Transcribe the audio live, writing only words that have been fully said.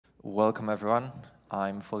Welcome, everyone.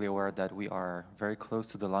 I'm fully aware that we are very close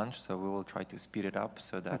to the lunch, so we will try to speed it up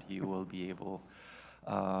so that you will be able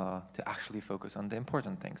to actually focus on the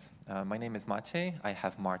important things. My name is Maciej. I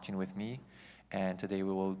have Marcin with me, and today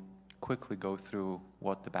we will quickly go through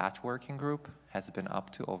what the batch working group has been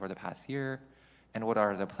up to over the past year and what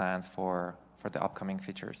are the plans for the upcoming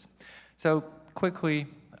features. So quickly,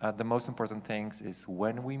 the most important things is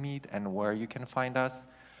when we meet and where you can find us.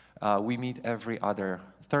 We meet every other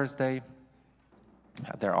Thursday.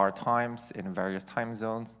 There are times in various time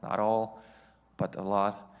zones, not all, but a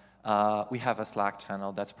lot. We have a Slack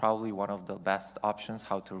channel that's probably one of the best options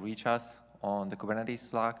how to reach us on the Kubernetes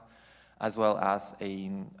Slack, as well as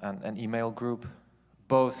an email group.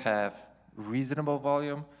 Both have reasonable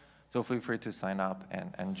volume, so feel free to sign up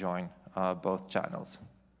and join both channels.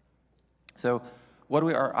 So what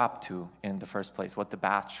we are up to in the first place, what the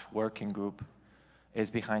batch working group is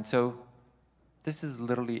behind. So this is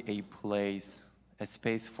literally a place, a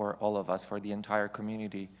space for all of us, for the entire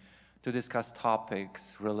community, to discuss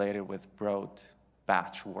topics related with broad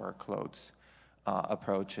batch workloads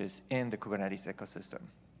approaches in the Kubernetes ecosystem.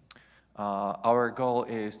 Our goal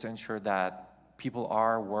is to ensure that people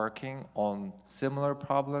are working on similar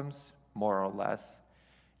problems, more or less,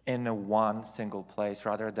 in one single place,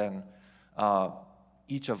 rather than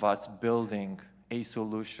each of us building a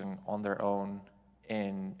solution on their own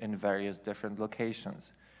in various different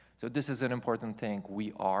locations. So this is an important thing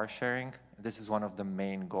we are sharing. This is one of the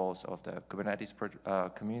main goals of the Kubernetes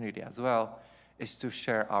community as well, is to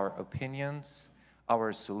share our opinions,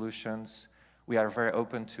 our solutions. We are very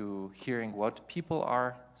open to hearing what people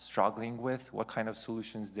are struggling with, what kind of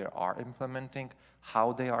solutions they are implementing,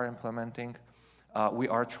 how they are implementing. We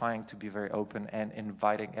are trying to be very open and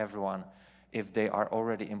inviting everyone, if they are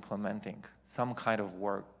already implementing some kind of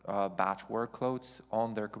batch workloads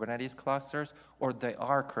on their Kubernetes clusters, or they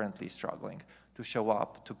are currently struggling, to show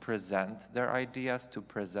up, to present their ideas, to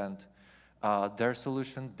present their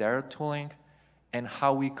solution, their tooling, and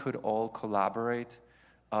how we could all collaborate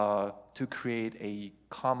to create a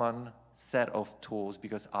common set of tools,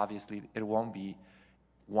 because obviously it won't be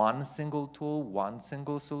one single tool, one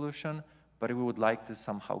single solution, but we would like to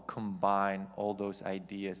somehow combine all those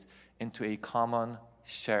ideas into a common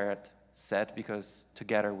shared set, because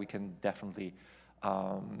together we can definitely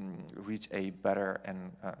reach a better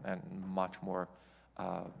and much more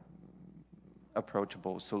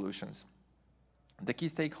approachable solutions. The key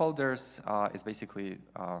stakeholders is basically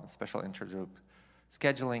special interest group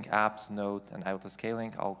scheduling, apps, node, and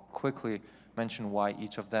auto-scaling. I'll quickly mention why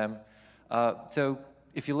each of them. So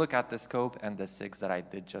if you look at the scope and the 6 that I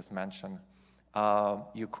did just mention,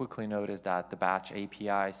 you quickly notice that the batch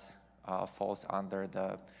APIs falls under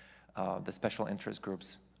the special interest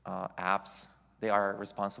groups apps. They are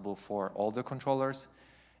responsible for all the controllers.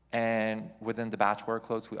 And within the batch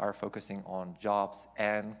workloads, we are focusing on jobs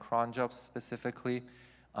and cron jobs specifically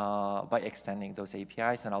by extending those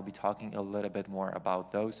APIs. And I'll be talking a little bit more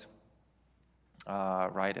about those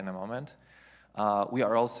right in a moment. We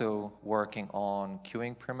are also working on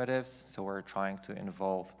queuing primitives. So we're trying to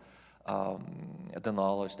involve the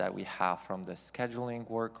knowledge that we have from the scheduling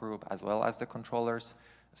work group as well as the controllers.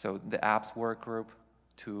 So the apps work group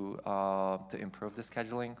to improve the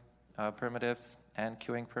scheduling primitives and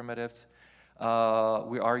queuing primitives.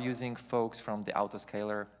 We are using folks from the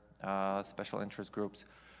autoscaler special interest groups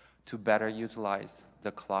to better utilize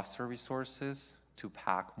the cluster resources, to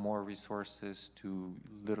pack more resources, to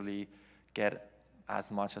literally get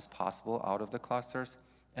as much as possible out of the clusters.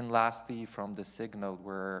 And lastly, from the SIG node,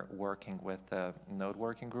 we're working with the node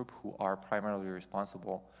working group, who are primarily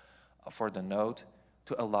responsible for the node,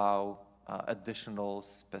 to allow additional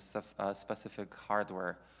specific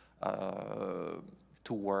hardware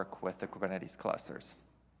to work with the Kubernetes clusters.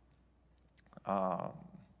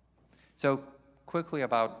 So quickly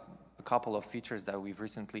about a couple of features that we've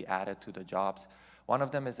recently added to the jobs. One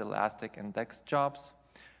of them is elastic index jobs.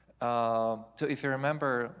 So if you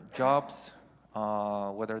remember, jobs,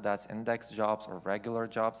 whether that's index jobs or regular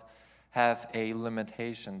jobs, have a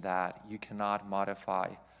limitation that you cannot modify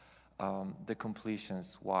the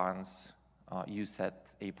completions once you set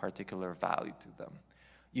a particular value to them.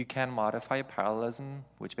 You can modify parallelism,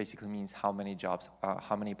 which basically means how many jobs,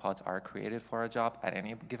 how many pods are created for a job at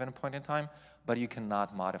any given point in time, but you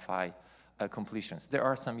cannot modify completions. There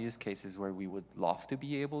are some use cases where we would love to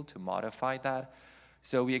be able to modify that.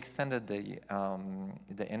 So we extended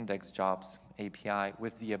the index jobs API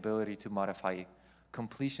with the ability to modify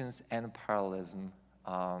completions and parallelism,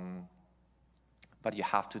 but you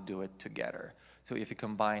have to do it together. So if you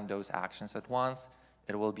combine those actions at once,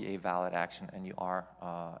 it will be a valid action and you are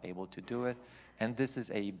able to do it. And this is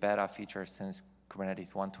a beta feature since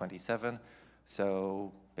Kubernetes 1.27.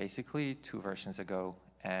 So basically 2 versions ago,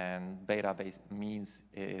 and beta means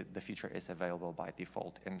the feature is available by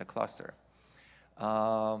default in the cluster.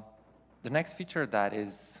 The next feature that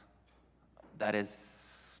is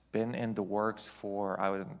been in the works for, I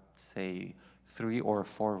would say, 3 or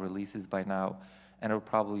 4 releases by now, and it'll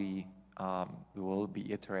probably we will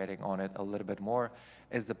be iterating on it a little bit more,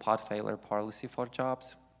 is the pod failure policy for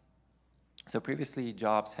jobs. So previously,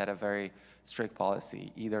 jobs had a very strict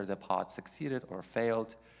policy. Either the pod succeeded or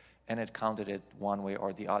failed, and it counted it one way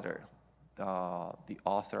or the other. The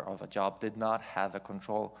author of a job did not have a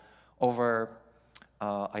control over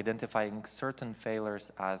identifying certain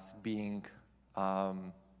failures as being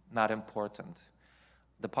not important.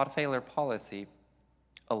 The pod failure policy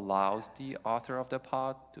allows the author of the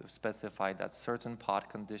pod to specify that certain pod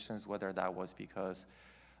conditions, whether that was because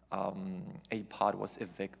a pod was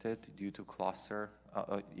evicted due to cluster,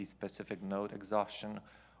 a specific node exhaustion,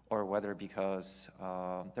 or whether because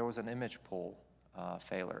there was an image pool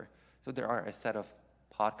failure. So there are a set of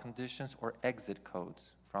pod conditions or exit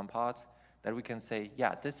codes from pods that we can say,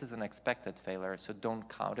 yeah, this is an expected failure, so don't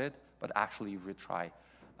count it, but actually retry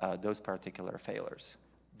those particular failures.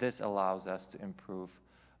 This allows us to improve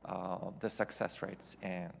the success rates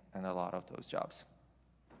in a lot of those jobs.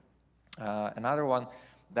 Another one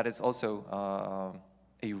that is also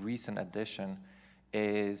a recent addition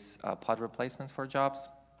is pod replacements for jobs.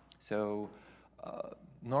 So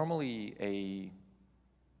normally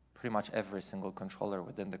pretty much every single controller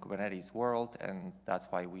within the Kubernetes world, and that's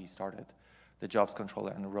why we started the jobs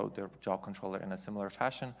controller and wrote the job controller in a similar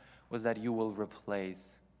fashion, was that you will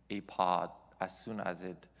replace a pod as soon as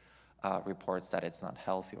it reports that it's not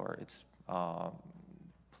healthy or it's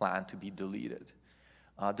planned to be deleted.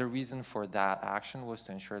 The reason for that action was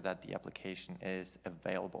to ensure that the application is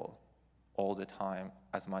available all the time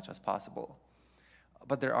as much as possible.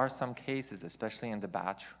 But there are some cases, especially in the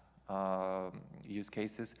batch use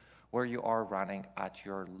cases, where you are running at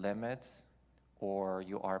your limits, or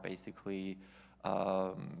you are basically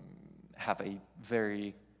have a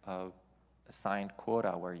very assigned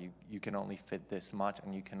quota where you can only fit this much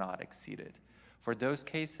and you cannot exceed it. For those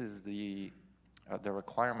cases, the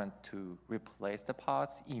requirement to replace the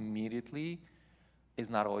pods immediately is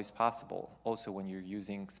not always possible. Also, when you're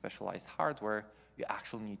using specialized hardware, you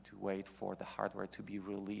actually need to wait for the hardware to be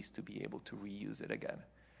released to be able to reuse it again.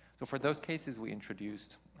 So for those cases, we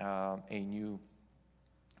introduced a new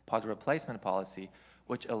pod replacement policy,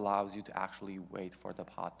 which allows you to actually wait for the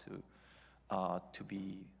pod to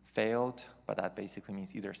be failed, but that basically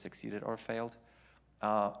means either succeeded or failed,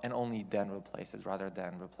 and only then replace it rather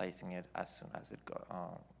than replacing it as soon as it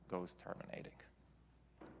goes terminating.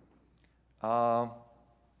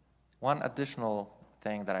 One additional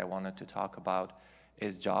thing that I wanted to talk about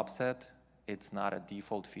is job set. It's not a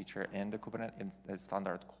default feature in the Kubernetes, in the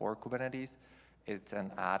standard core Kubernetes. It's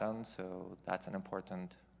an add-on, so that's an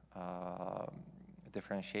important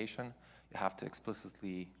differentiation. You have to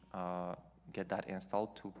explicitly get that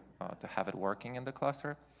installed to have it working in the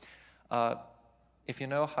cluster. If you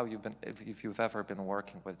know how if you've ever been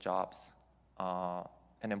working with jobs,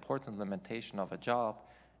 an important limitation of a job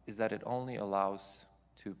is that it only allows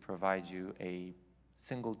to provide you a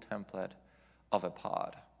single template of a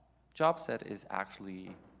pod. Job set is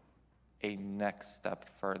actually a next step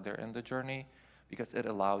further in the journey because it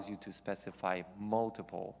allows you to specify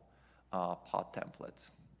multiple pod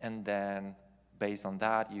templates. And then based on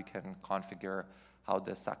that, you can configure how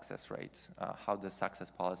the success rates, how the success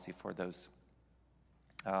policy for those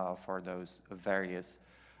various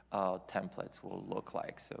templates will look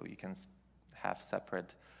like. So you can have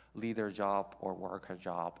separate leader job or worker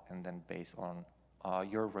job, and then based on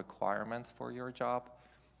your requirements for your job,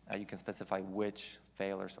 you can specify which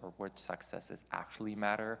failures or which successes actually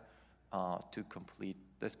matter to complete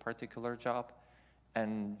this particular job.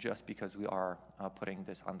 And just because we are putting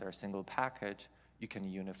this under a single package, you can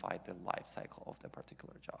unify the life cycle of the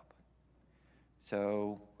particular job.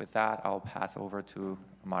 So with that, I'll pass over to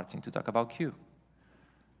Marcin to talk about Q.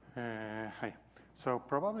 Hi. So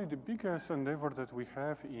probably the biggest endeavor that we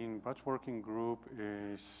have in batch working group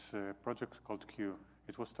is a project called Q.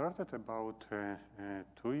 It was started about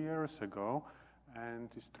 2 years ago and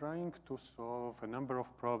is trying to solve a number of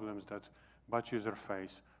problems that batch users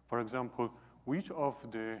face. For example, which of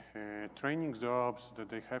the training jobs that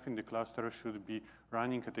they have in the cluster should be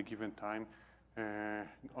running at a given time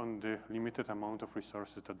on the limited amount of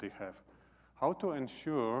resources that they have. How to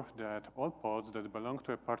ensure that all pods that belong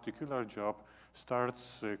to a particular job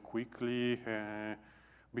starts quickly,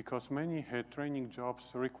 because many training jobs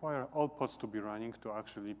require all pods to be running to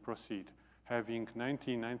actually proceed. having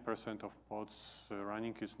 99% of pods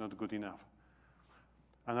running is not good enough.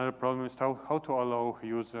 Another problem is how to allow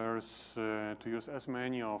users to use as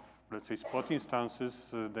many of, let's say, spot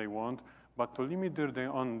instances they want, but to limit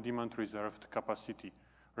their on-demand reserved capacity.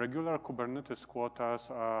 Regular Kubernetes quotas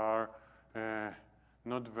are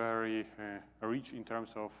not very rich in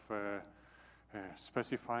terms of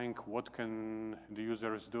specifying what can the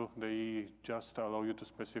users do. They just allow you to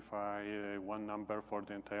specify one number for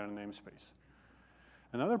the entire namespace.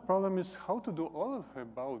 Another problem is how to do all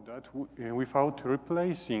about that without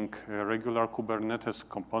replacing regular Kubernetes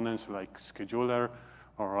components like scheduler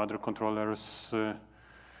or other controllers,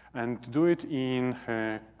 and do it in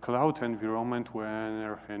a cloud environment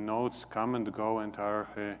where nodes come and go and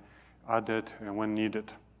are added when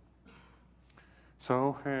needed.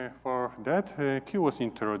 So for that, queue was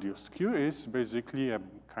introduced. Queue is basically a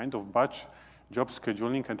kind of batch job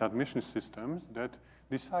scheduling and admission system that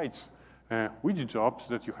decides which jobs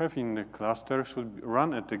that you have in the cluster should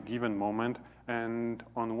run at a given moment and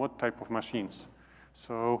on what type of machines.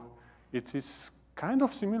 So it is kind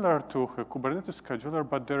of similar to a Kubernetes scheduler,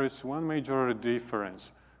 but there is one major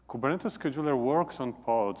difference. Kubernetes scheduler works on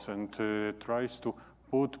pods and tries to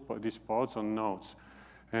put these pods on nodes.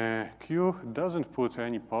 Queue doesn't put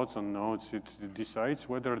any pods on nodes. It decides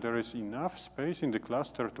whether there is enough space in the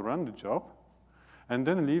cluster to run the job, and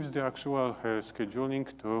then leaves the actual scheduling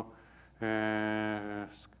to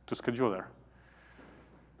scheduler.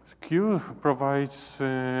 Queue provides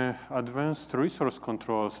advanced resource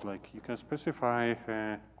controls, like you can specify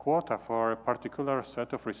a quota for a particular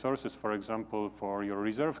set of resources, for example, for your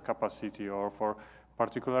reserve capacity or for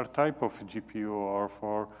particular type of GPU or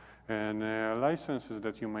for licenses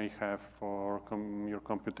that you may have for your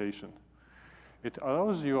computation. It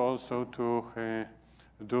allows you also to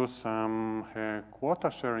do some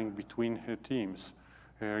quota sharing between teams.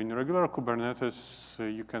 In regular Kubernetes,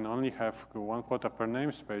 you can only have one quota per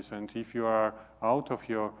namespace, and if you are out of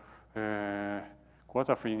your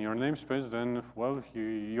quota in your namespace, then, well,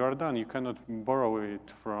 you are done. You cannot borrow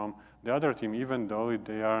it from the other team, even though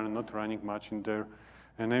they are not running much in their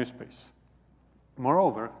namespace.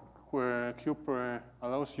 Moreover, queue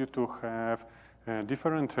allows you to have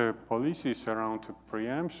different policies around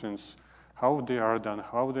preemptions, how they are done,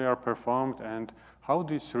 how they are performed, and how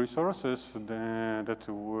these resources that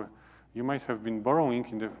you might have been borrowing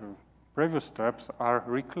in the previous steps are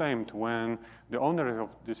reclaimed when the owner of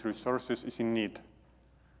these resources is in need.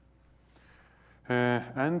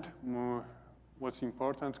 And what's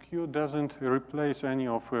important, queue doesn't replace any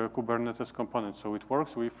of Kubernetes components. So it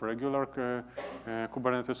works with regular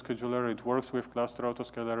Kubernetes scheduler, it works with cluster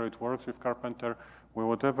autoscaler, it works with Carpenter. With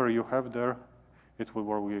whatever you have there, it will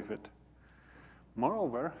work with it.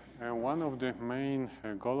 Moreover, one of the main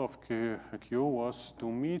goals of queue was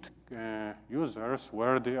to meet users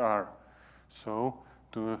where they are. So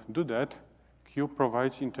to do that, queue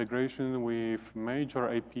provides integration with major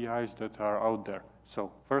APIs that are out there.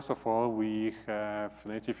 So first of all, we have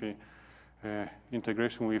native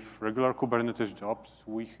integration with regular Kubernetes jobs.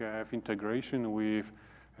 We have integration with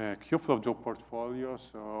Kubeflow job portfolio,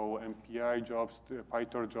 so MPI jobs,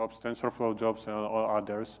 PyTorch jobs, TensorFlow jobs, and all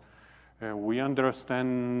others. We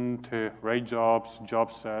understand RAID jobs,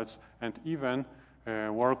 job sets, and even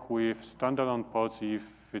work with standalone pods if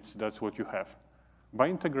that's what you have. By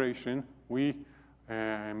integration, we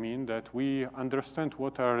mean that we understand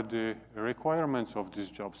what are the requirements of these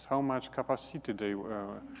jobs, how much capacity they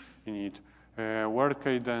need, where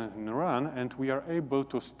can then run, and we are able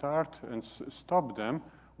to start and stop them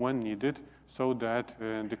when needed so that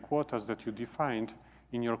the quotas that you defined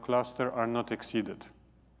in your cluster are not exceeded.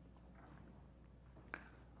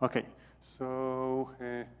 Okay, so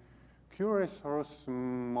queue resource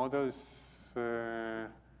model is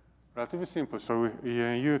relatively simple. So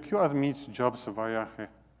queue admits jobs via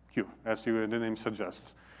queue, as the name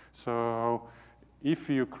suggests. So if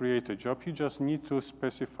you create a job, you just need to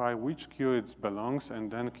specify which queue it belongs, and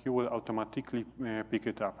then queue will automatically pick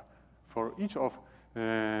it up. For each of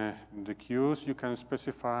the queues, you can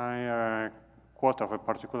specify a quota of a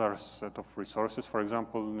particular set of resources. For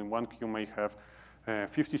example, one queue may have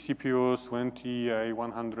 50 CPUs, 20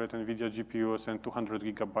 A100 NVIDIA GPUs, and 200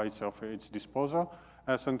 gigabytes of its disposal.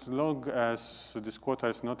 As long as this quota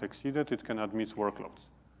is not exceeded, it can admit workloads.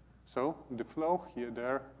 So the flow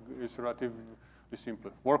there is relatively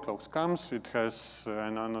simple. Workloads comes, it has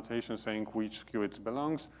an annotation saying which queue it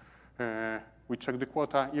belongs. We check the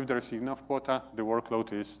quota. If there is enough quota, the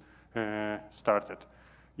workload is started.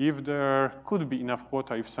 If there could be enough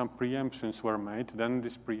quota, if some preemptions were made, then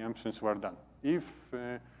these preemptions were done. If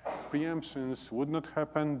preemptions would not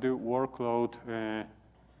happen, the workload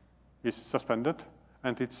is suspended,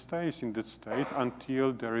 and it stays in this state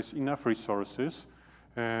until there is enough resources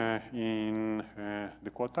in the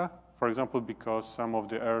quota, for example, because some of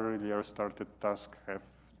the earlier started tasks have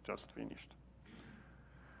just finished.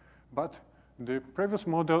 But the previous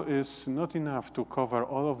model is not enough to cover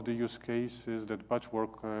all of the use cases that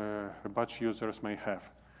batch users may have.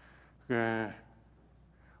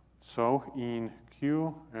 So in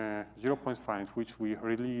Q 0.5, which we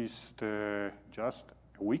released just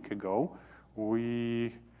a week ago,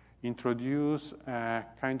 we introduce a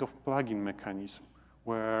kind of plugin mechanism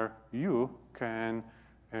where you can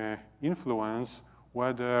influence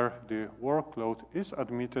whether the workload is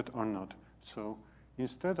admitted or not. So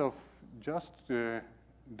instead of just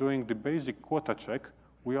doing the basic quota check,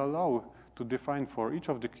 we allow to define for each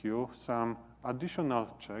of the queue some additional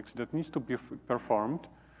checks that needs to be performed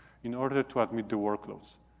in order to admit the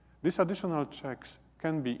workloads. These additional checks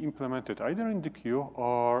can be implemented either in the queue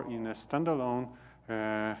or in a standalone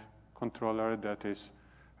controller that is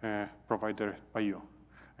provided by you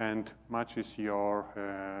and matches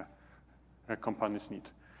your company's need.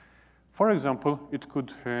 For example, it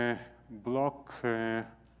could block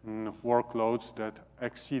workloads that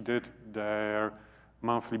exceeded their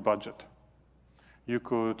monthly budget. You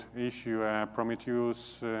could issue a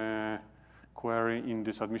Prometheus query in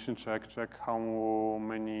this admission check how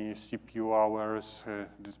many CPU hours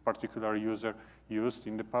this particular user used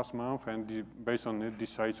in the past month, and based on it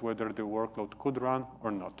decides whether the workload could run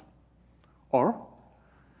or not. Or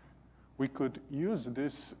we could use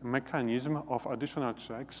this mechanism of additional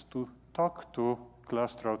checks to talk to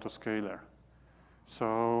cluster autoscaler.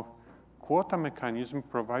 So quota mechanism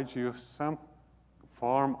provides you some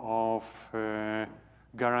form of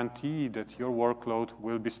guarantee that your workload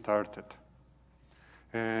will be started.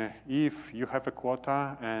 If you have a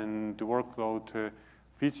quota and the workload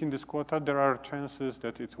fits in this quota, there are chances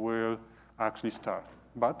that it will actually start.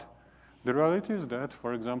 But the reality is that,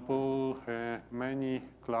 for example, many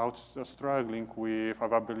clouds are struggling with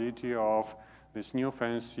availability of these new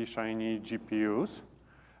fancy shiny GPUs.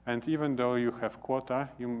 And even though you have quota,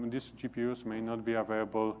 these GPUs may not be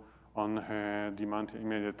available on demand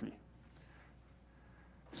immediately.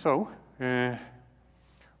 So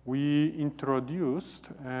we introduced,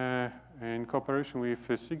 in cooperation with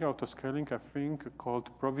SIG Autoscaling, a thing called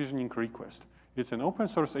provisioning request. It's an open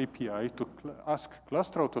source API to ask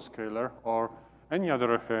cluster autoscaler or any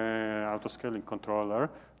other autoscaling controller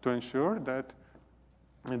to ensure that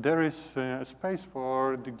there is a space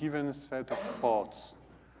for the given set of pods.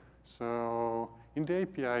 So in the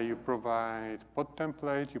API, you provide pod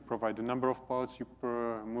template, you provide the number of pods,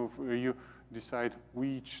 you decide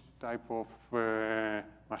which type of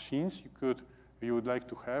machines you would like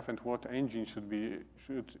to have and what engine should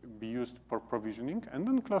be used for provisioning. And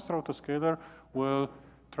then cluster autoscaler will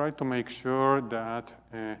try to make sure that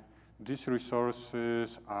these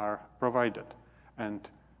resources are provided. And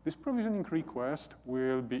this provisioning request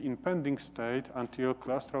will be in pending state until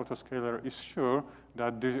cluster autoscaler is sure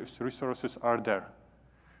that these resources are there.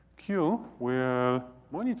 Q will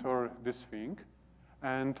monitor this thing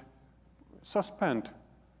and suspend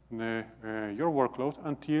your workload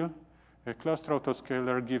until a cluster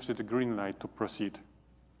autoscaler gives it a green light to proceed.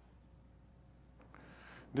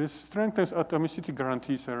 This strengthens atomicity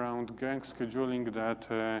guarantees around gang scheduling that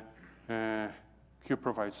Q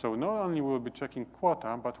provides. So not only will we be checking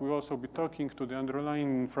quota, but we'll also be talking to the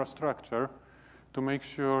underlying infrastructure to make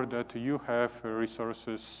sure that you have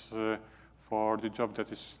resources for the job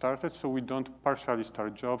that is started, so we don't partially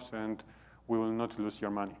start jobs and we will not lose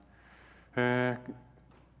your money.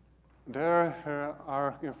 There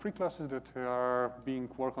are 3 classes that are being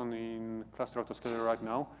worked on in cluster autoscaler right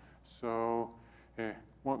now. So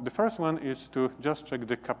the first one is to just check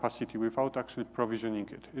the capacity without actually provisioning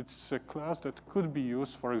it. It's a class that could be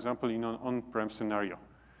used, for example, in an on-prem scenario.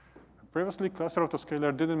 Previously, cluster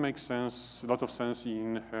autoscaler didn't make a lot of sense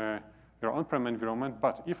in your on-prem environment,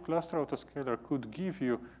 but if cluster autoscaler could give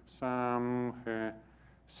you some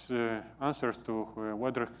answers to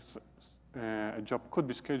whether a job could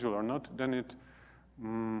be scheduled or not, then it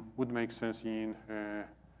would make sense in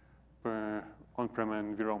on-prem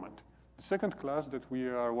environment. The second class that we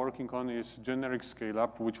are working on is generic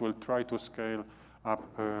scale-up, which will try to scale up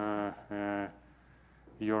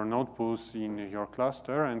your node pools in your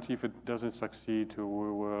cluster, and if it doesn't succeed, we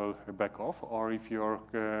will back off. Or if your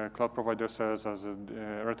cloud provider says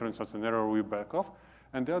returns as an error, we back off.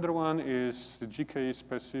 And the other one is GK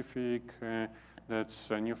specific.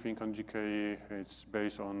 That's a new thing on GK. It's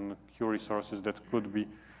based on Q resources that could be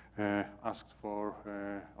asked for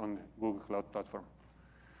on Google Cloud Platform.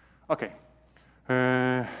 Okay.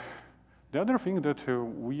 The other thing that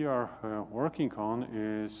we are working on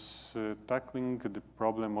is tackling the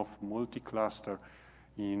problem of multi-cluster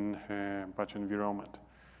in batch environment.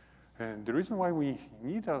 And the reason why we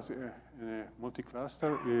need a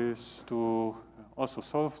multi-cluster is to also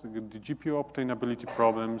solve the GPU obtainability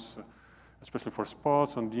problems, especially for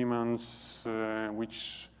spots on daemons,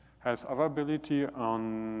 which has availability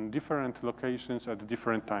on different locations at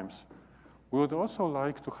different times. We would also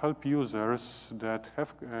like to help users that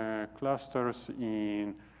have clusters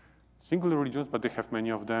in single regions, but they have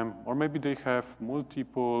many of them, or maybe they have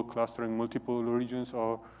multiple clusters in multiple regions,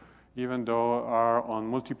 or even though are on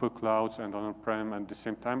multiple clouds and on-prem at the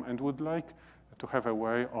same time, and would like to have a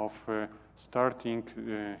way of starting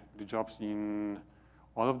the jobs in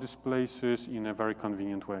all of these places in a very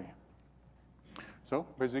convenient way. So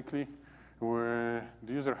basically, the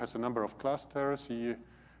user has a number of clusters.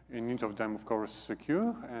 In each of them, of course, a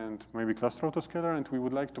queue and maybe cluster autoscaler, and we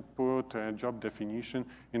would like to put a job definition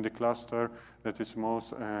in the cluster that is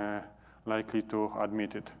most likely to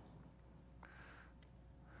admit it.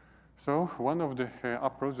 So one of the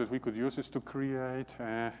approaches that we could use is to create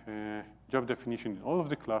a job definition in all of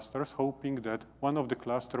the clusters, hoping that one of the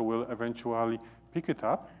cluster will eventually pick it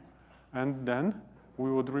up, and then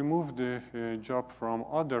we would remove the job from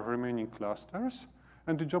other remaining clusters,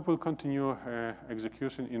 and the job will continue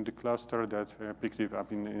execution in the cluster that picked it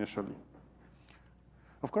up initially.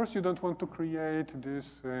 Of course, you don't want to create this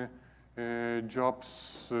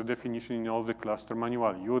jobs definition in all the cluster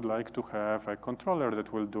manually. You would like to have a controller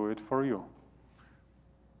that will do it for you.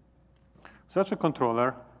 Such a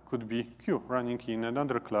controller could be queue running in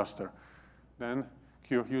another cluster. Then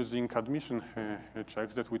queue using admission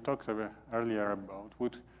checks that we talked about earlier about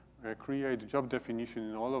would create job definition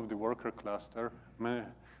in all of the worker cluster,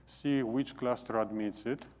 see which cluster admits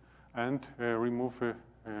it, and remove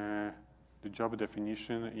the job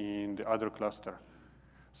definition in the other cluster,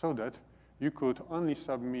 so that you could only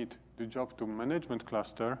submit the job to management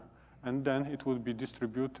cluster, and then it will be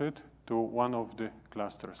distributed to one of the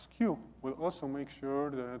clusters. Queue will also make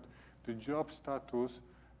sure that the job status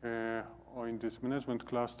in this management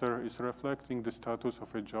cluster is reflecting the status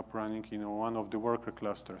of a job running in one of the worker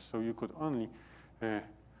clusters. So you could only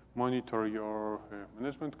monitor your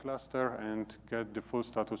management cluster and get the full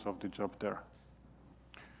status of the job there.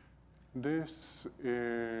 This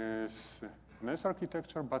is a nice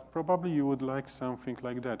architecture, but probably you would like something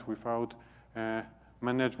like that without a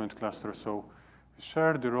management cluster. So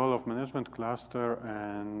share the role of management cluster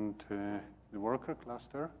and the worker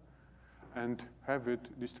cluster, and have it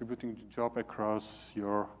distributing the job across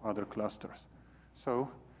your other clusters. So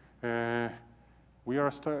we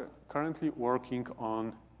are currently working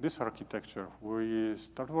on this architecture. We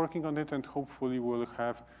start working on it, and hopefully we'll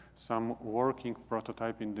have some working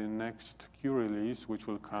prototype in the next Q release, which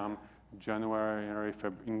will come in January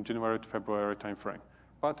to February timeframe.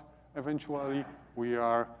 But eventually we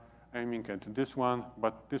are aiming at this one,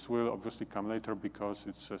 but this will obviously come later because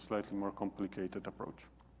it's a slightly more complicated approach.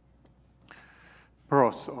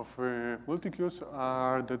 Pros of multi-queues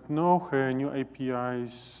are that no new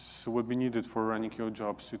APIs will be needed for running your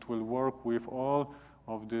jobs. It will work with all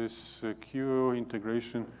of this queue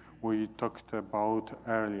integration we talked about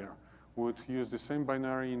earlier. Would use the same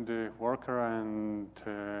binary in the worker and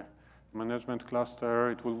management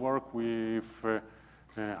cluster. It will work with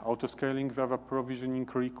autoscaling via provisioning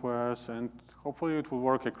requests, and hopefully it will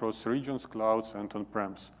work across regions, clouds, and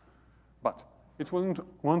on-prems. But it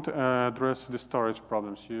won't address the storage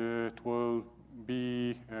problems. It will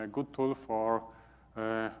be a good tool for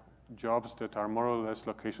jobs that are more or less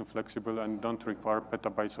location flexible and don't require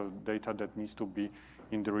petabytes of data that needs to be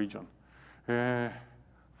in the region.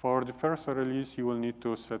 For the first release, you will need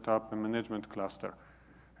to set up a management cluster.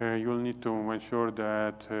 You will need to make sure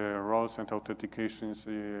that roles and authentications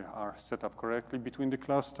are set up correctly between the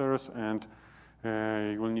clusters, and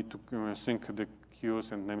you will need to sync the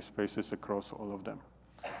queues and namespaces across all of them.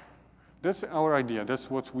 That's our idea.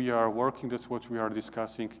 That's what we are working. That's what we are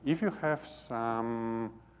discussing. If you have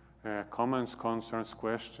some comments, concerns,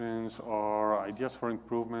 questions, or ideas for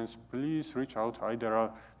improvements, please reach out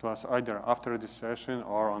to us either after the session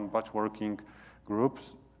or on batch working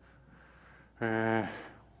groups.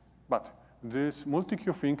 But this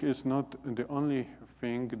multi-queue thing is not the only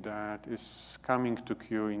thing that is coming to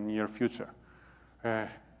queue in near future.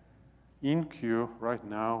 In queue right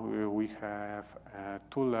now, we have a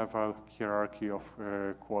two-level hierarchy of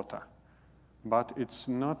quota. But it's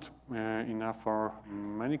not enough for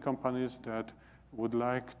many companies that would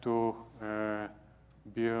like to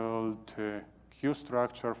build a queue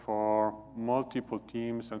structure for multiple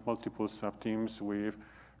teams and multiple sub-teams with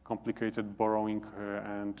complicated borrowing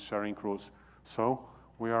and sharing rules. So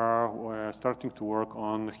we are starting to work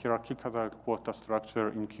on hierarchical quota structure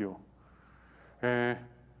in Q.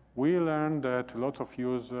 We learned that a lot of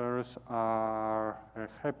users are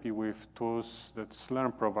happy with tools that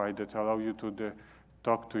Slurm provided, allow you to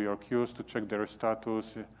talk to your queues, to check their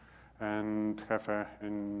status, and have a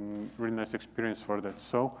really nice experience for that.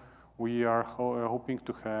 So we are hoping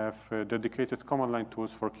to have dedicated command line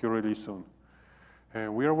tools for Q really soon.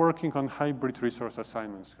 We are working on hybrid resource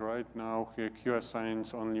assignments. Right now, Q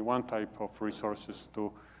assigns only one type of resources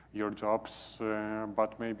to your jobs,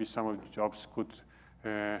 but maybe some of the jobs could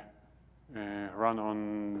run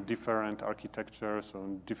on different architectures,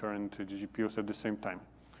 on different GPUs at the same time.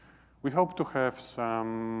 We hope to have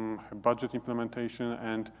some budget implementation,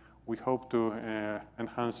 and we hope to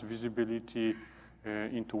enhance visibility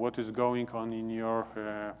into what is going on in your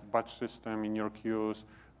batch system, in your queues,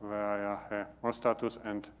 via more status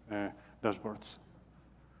and dashboards.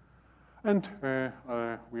 And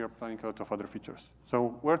we are planning a lot of other features.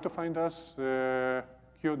 So where to find us?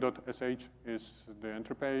 Q.sh is the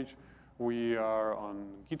entry page. We are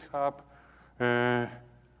on GitHub.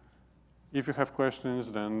 If you have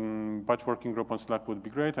questions, then batch working group on Slack would be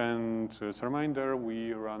great. And as a reminder,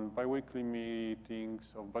 we run bi-weekly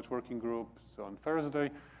meetings of batch working groups on Thursday,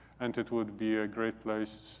 and it would be a great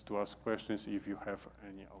place to ask questions if you have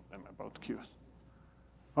any of them about queues.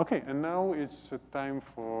 Okay, and now it's time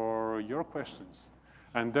for your questions.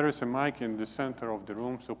 And there is a mic in the center of the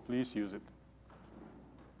room, so please use it.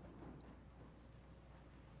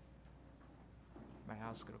 May I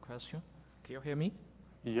ask a question? Can you hear me?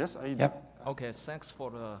 Yes, I do. Yep. Okay, thanks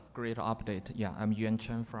for the great update. Yeah, I'm Yuan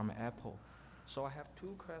Chen from Apple. So I have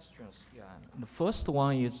two questions. Yeah, the first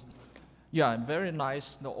one is, yeah, very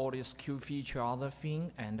nice, all this Q feature, other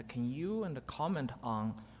thing. And can you comment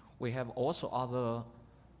on, we have also other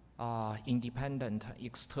independent,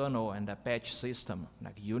 external, and batch system,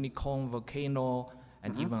 like Unicorn, Volcano,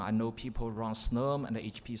 and even I know people run Slurm and the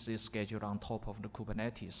HPC scheduled on top of the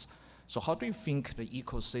Kubernetes. So how do you think the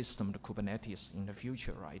ecosystem, the Kubernetes in the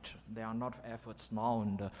future, right? There are not efforts now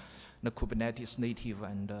in the Kubernetes native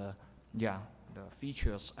and yeah, the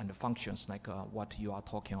features and the functions like what you are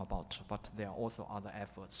talking about, but there are also other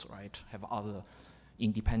efforts, right? Have other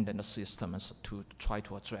independent systems to try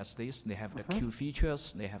to address this. They have the queue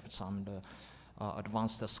features, they have some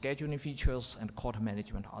advanced scheduling features and quota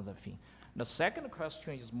management, other thing. The second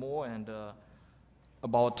question is more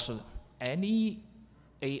about any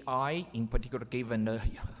AI, in particular, given the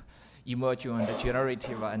emerging and the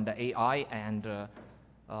generative and the AI and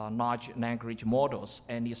large language models,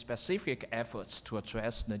 any specific efforts to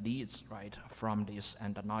address the needs, right, from this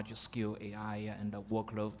and the large scale AI and the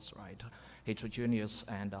workloads, right, heterogeneous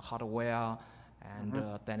and hardware and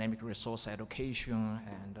dynamic resource allocation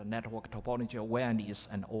and network topology awareness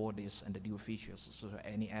and all this and the new features. So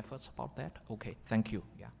any efforts about that? Okay, thank you.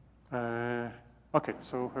 Yeah. Okay,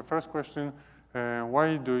 so the first question.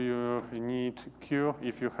 Why do you need Q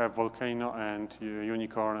if you have Volcano and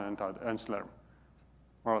Unicorn and Slurm?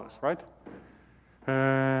 More or less, right?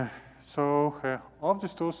 All of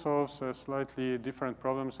these tools solve slightly different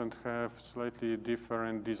problems and have slightly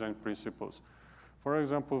different design principles. For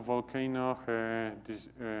example, Volcano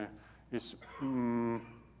is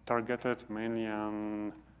targeted mainly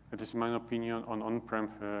on, it is my opinion, on on-prem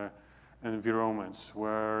environments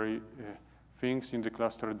where things in the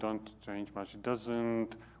cluster don't change much. It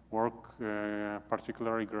doesn't work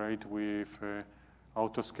particularly great with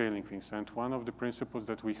auto-scaling things. And one of the principles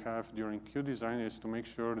that we have during Q design is to make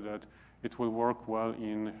sure that it will work well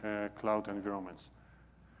in cloud environments.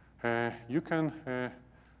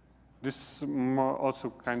 This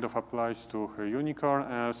also kind of applies to Unicorn.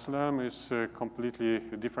 Slurm is a completely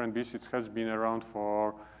different beast. It has been around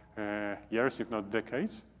for years, if not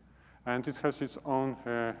decades, and it has its own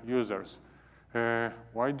users.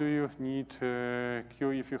 Why do you need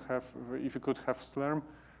Q if you could have Slurm?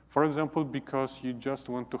 For example, because you just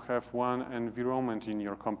want to have one environment in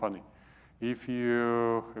your company. If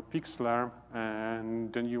you pick Slurm,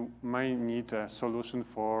 and then you may need a solution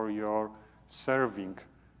for your serving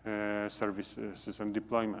services and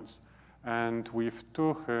deployments. And with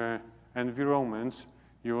two environments,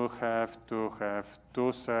 you will have to have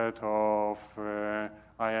two sets of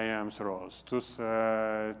IAMs roles,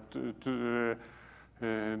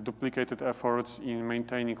 duplicated efforts in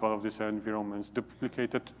maintaining all of these environments,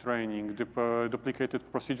 duplicated training, duplicated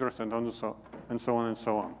procedures, and so on and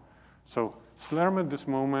so on. So Slurm at this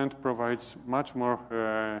moment provides much more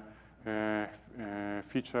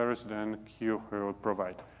features than Q will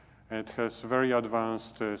provide. It has very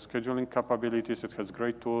advanced scheduling capabilities. It has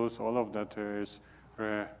great tools. All of that is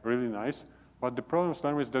really nice. But the problem with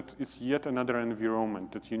Slurm is that it's yet another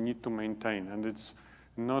environment that you need to maintain, and it's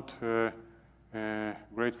not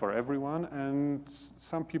great for everyone. And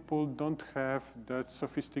some people don't have that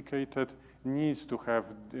sophisticated needs to have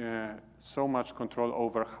so much control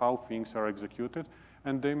over how things are executed,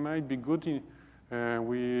 and they might be good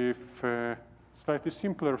with slightly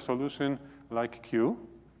simpler solution like Q,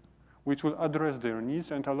 which will address their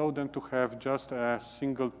needs and allow them to have just a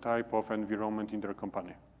single type of environment in their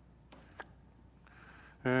company.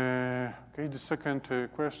 Okay, the second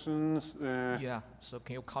questions. Yeah, so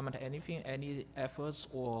can you comment anything, any efforts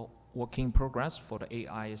or work in progress for the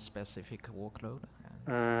AI-specific workload?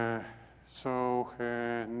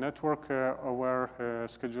 Network-aware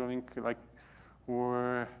scheduling, like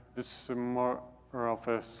this is more of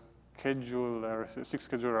a scheduler, SIG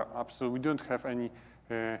scheduler app, so we don't have any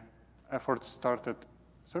efforts started.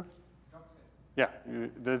 Sir? Yeah,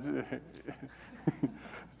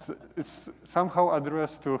 it's somehow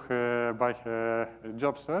addressed to by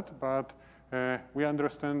JobSet, but we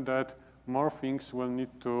understand that more things will need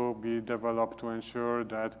to be developed to ensure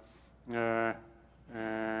that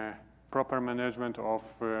proper management of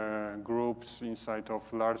groups inside of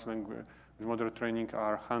large language model training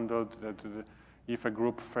are handled, that if a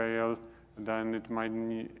group fails, then it might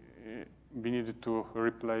be needed to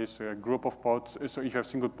replace a group of pods. So if you have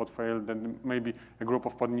single pod fail, then maybe a group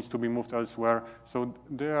of pod needs to be moved elsewhere. So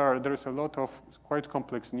there is a lot of quite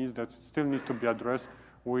complex needs that still need to be addressed.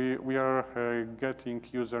 We are getting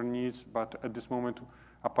user needs, but at this moment,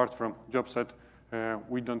 apart from JobSet,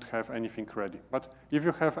 we don't have anything ready. But if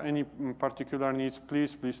you have any particular needs,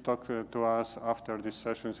 please talk to us after these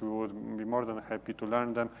sessions. We would be more than happy to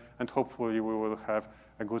learn them, and hopefully we will have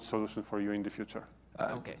a good solution for you in the future.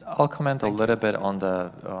 Okay. I'll comment a little bit on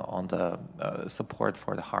the support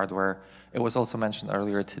for the hardware. It was also mentioned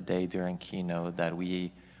earlier today during keynote that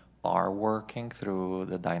we are working through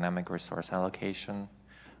the dynamic resource allocation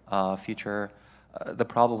feature. The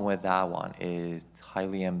problem with that one is it's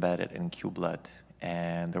highly embedded in kubelet,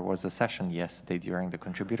 and there was a session yesterday during the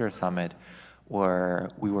contributor summit where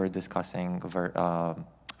we were discussing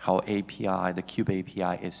how API, the Kube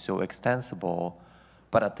API, is so extensible,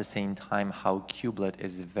 but at the same time how kubelet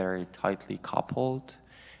is very tightly coupled,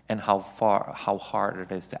 and how hard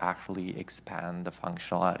it is to actually expand the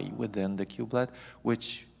functionality within the kubelet,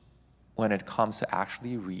 which when it comes to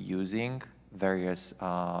actually reusing various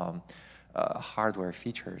hardware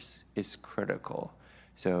features is critical.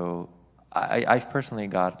 So I've personally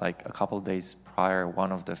got, like, a couple days prior,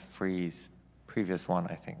 one of the previous one,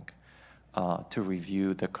 I think, to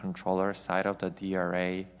review the controller side of the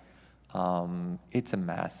DRA. It's a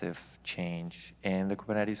massive change in the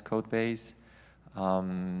Kubernetes code base.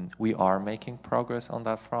 We are making progress on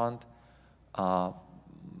that front,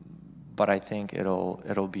 but I think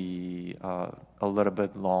it'll be a little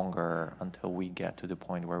bit longer until we get to the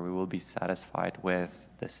point where we will be satisfied with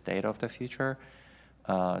the state of the feature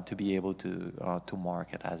to be able to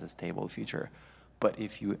mark it as a stable feature. But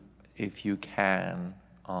if you can,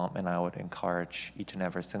 and I would encourage each and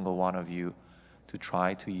every single one of you to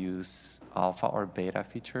try to use alpha or beta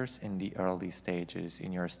features in the early stages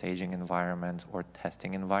in your staging environments or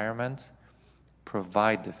testing environments.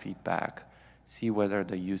 Provide the feedback. See whether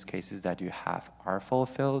the use cases that you have are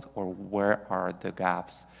fulfilled, or where are the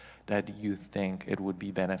gaps that you think it would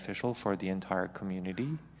be beneficial for the entire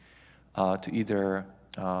community to either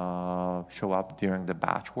show up during the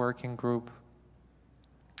batch working group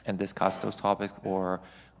and discuss those topics, or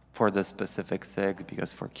for the specific SIG,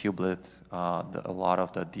 because for kubelet, a lot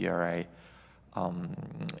of the DRA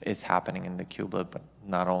is happening in the kubelet, but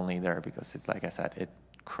not only there, because it, like I said, it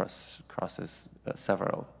crosses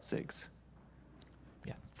several SIGs.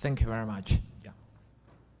 Yeah, thank you very much. Yeah.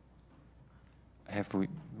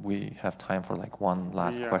 We have time for like one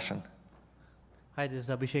last question. Hi, this is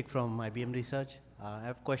Abhishek from IBM Research. I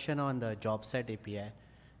have a question on the JobSet API.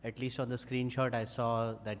 At least on the screenshot, I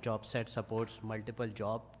saw that JobSet supports multiple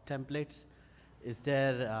job templates. Is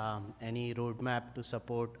there any roadmap to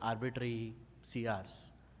support arbitrary CRs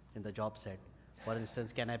in the JobSet? For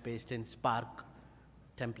instance, can I paste in Spark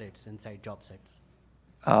templates inside JobSets?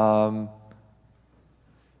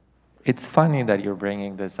 It's funny that you're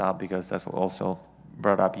bringing this up, because that's also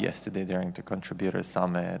brought up yesterday during the contributor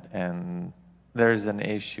summit. And there's an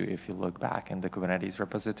issue, if you look back in the Kubernetes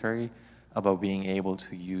repository, about being able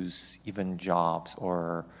to use even jobs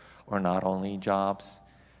or not only jobs,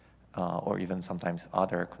 or even sometimes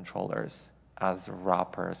other controllers as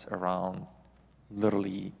wrappers around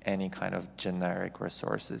literally any kind of generic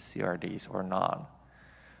resources, CRDs or none.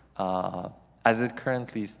 As it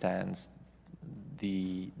currently stands,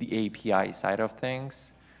 the API side of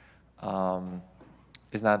things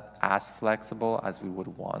is not as flexible as we would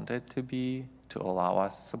want it to be to allow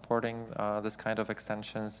us supporting this kind of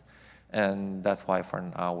extensions. And that's why for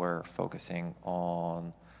now we're focusing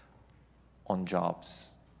on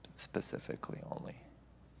jobs specifically only.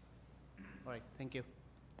 All right, thank you.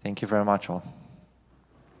 Thank you very much all.